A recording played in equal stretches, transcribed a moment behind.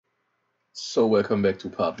So welcome back to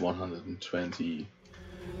part 120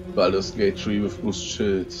 Baldur's Gate 3 with Bruce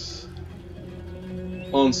Childs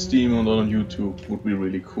on Steam and on YouTube. Would be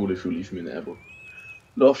really cool if you leave me an abo.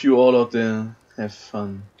 Love you all out there. Have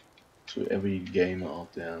fun to every gamer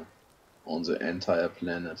out there on the entire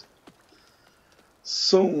planet.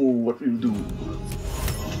 So what we'll do?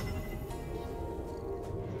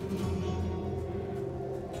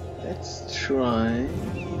 Let's try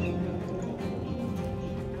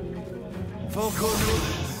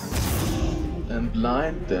and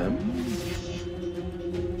blind them.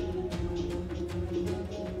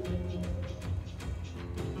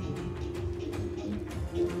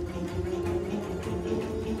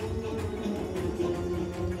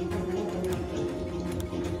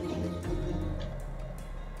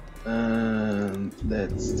 And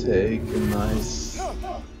let's take a nice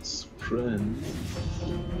sprint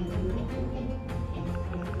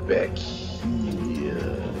back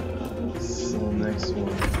here. So next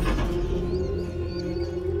one.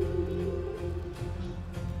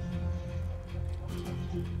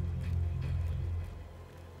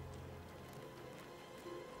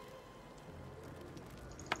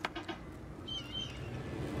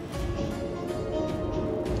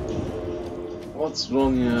 What's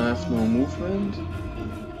wrong here? I have no movement.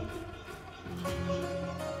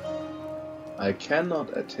 I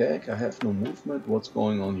cannot attack, I have no movement. What's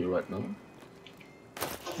going on here right now?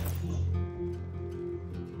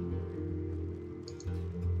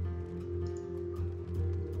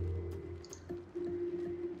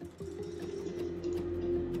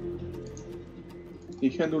 He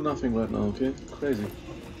can do nothing right now, okay? Crazy.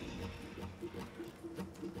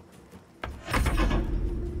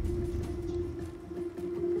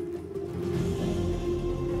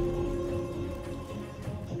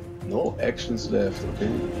 No actions left,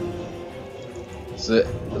 okay?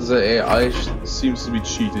 The AI seems to be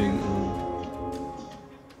cheating.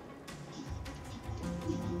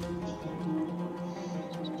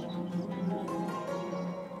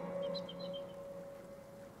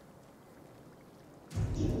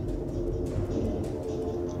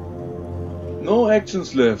 No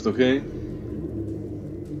actions left, okay?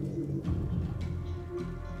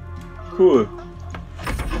 Cool.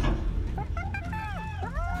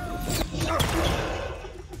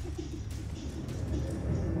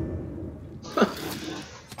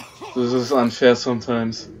 This is unfair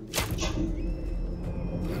sometimes.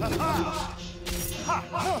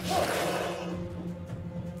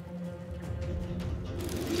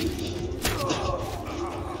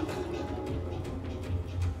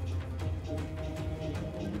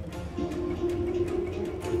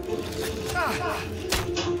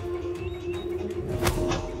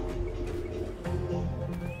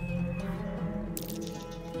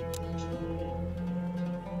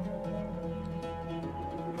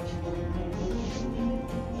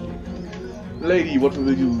 Lady, what will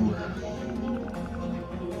we do?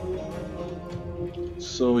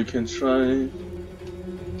 So we can try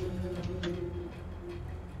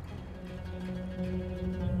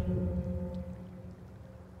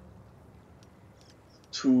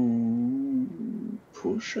to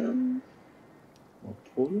push him or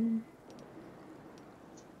pull him.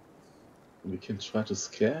 We can try to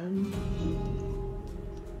scare him.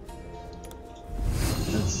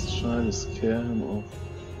 Let's try to scare him off.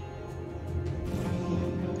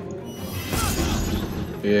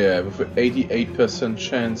 Yeah, with an 88%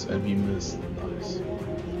 chance and we missed. Nice.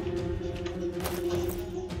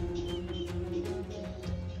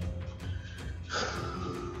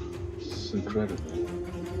 It's incredible.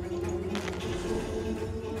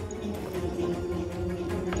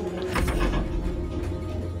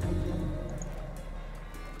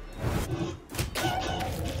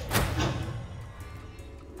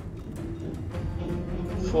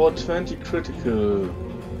 .420 critical.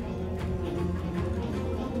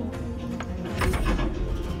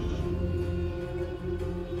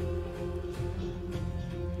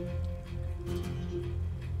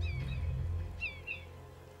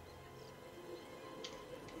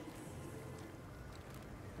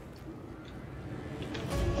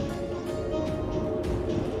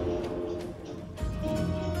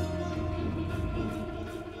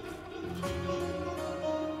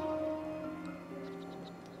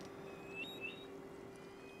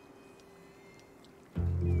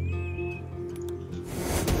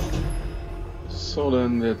 So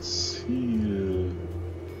then let's heal.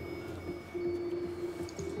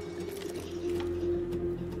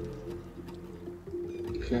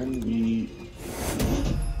 Can we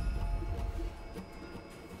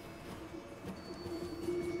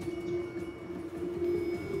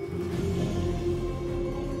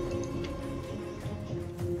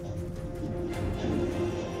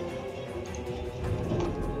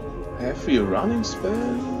Have we a running spell?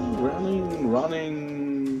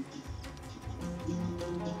 Running.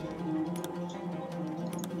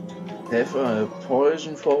 Have a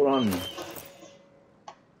poison for run.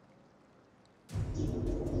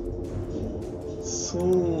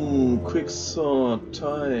 So, quick sword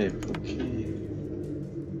type, okay.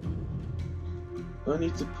 I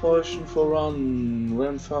need the poison for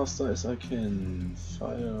run faster as I can.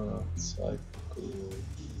 Fire, cycle,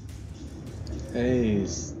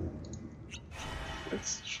 haste.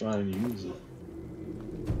 Let's try and use it.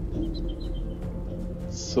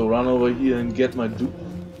 So run over here and get my dupe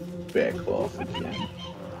back off again.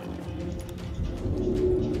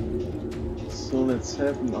 So let's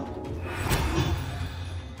have him up.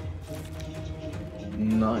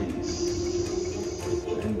 Nice.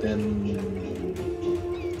 And then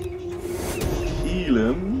heal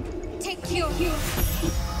him. Take you.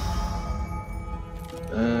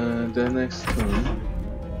 And then next turn.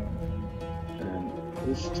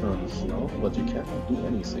 This turn is now, but you cannot do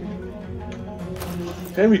anything.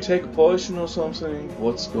 Can we take a poison or something?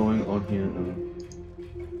 What's going on here?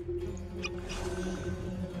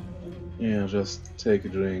 Yeah, just take a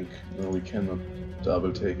drink. No, we cannot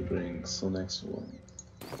double take a drink, so next one.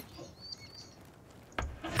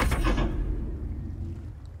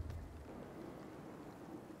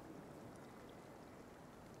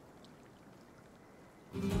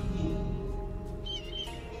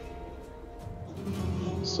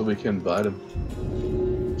 So we can buy them.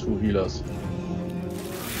 2 healers.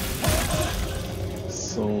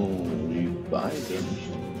 So we buy them.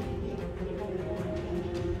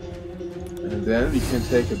 And then we can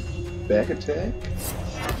take a back attack.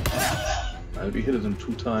 And we hit them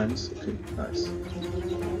 2 times. Okay, nice.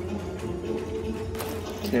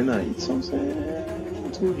 Can I eat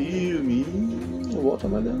something to heal me? A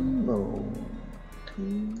watermelon? No.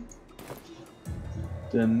 Okay.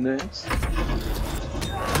 Then next.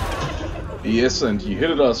 Yes, and he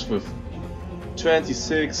hit us with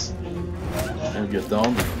 26, and we are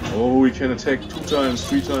down. Oh, we can attack 2 times,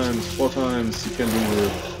 3 times, 4 times. He can do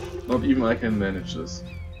it. Not even I can manage this.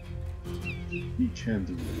 He can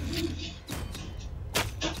do it.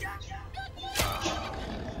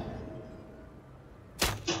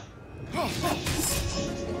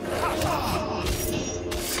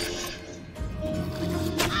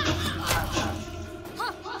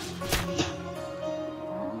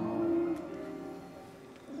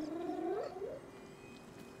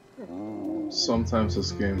 Sometimes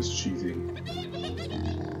this game is cheating.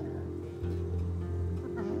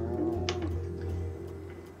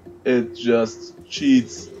 It just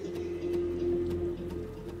cheats.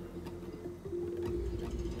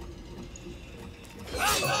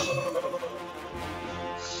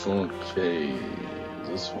 Okay,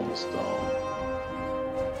 this one is down.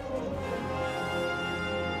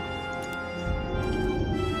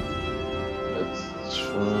 Let's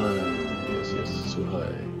try. Yes, it's too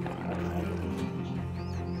high.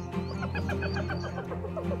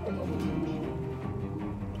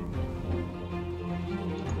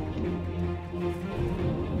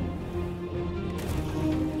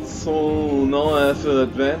 So now I have an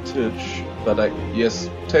advantage, but yes,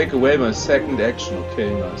 take away my second action.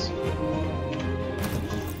 Okay, nice.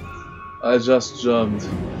 I just jumped.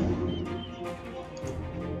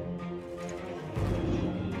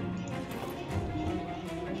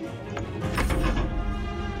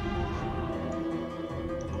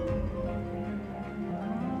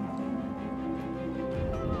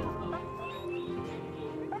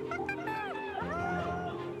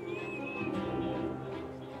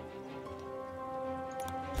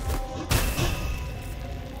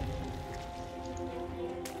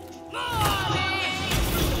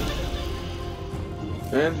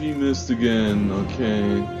 And we missed again,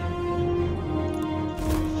 okay.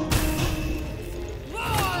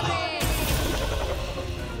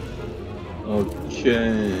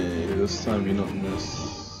 Okay, this time we not miss.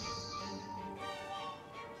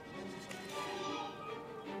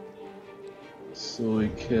 So we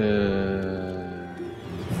can...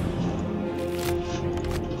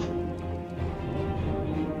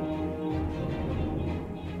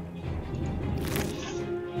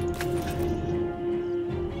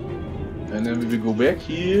 And then we will go back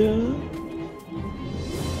here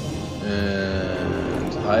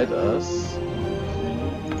and hide us.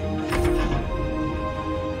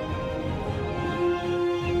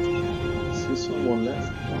 Is this one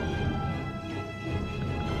left?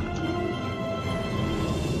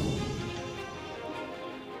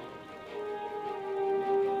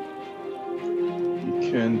 We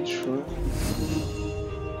can try.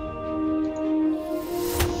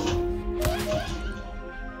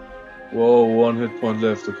 Whoa, 1 hit point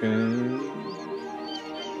left, okay.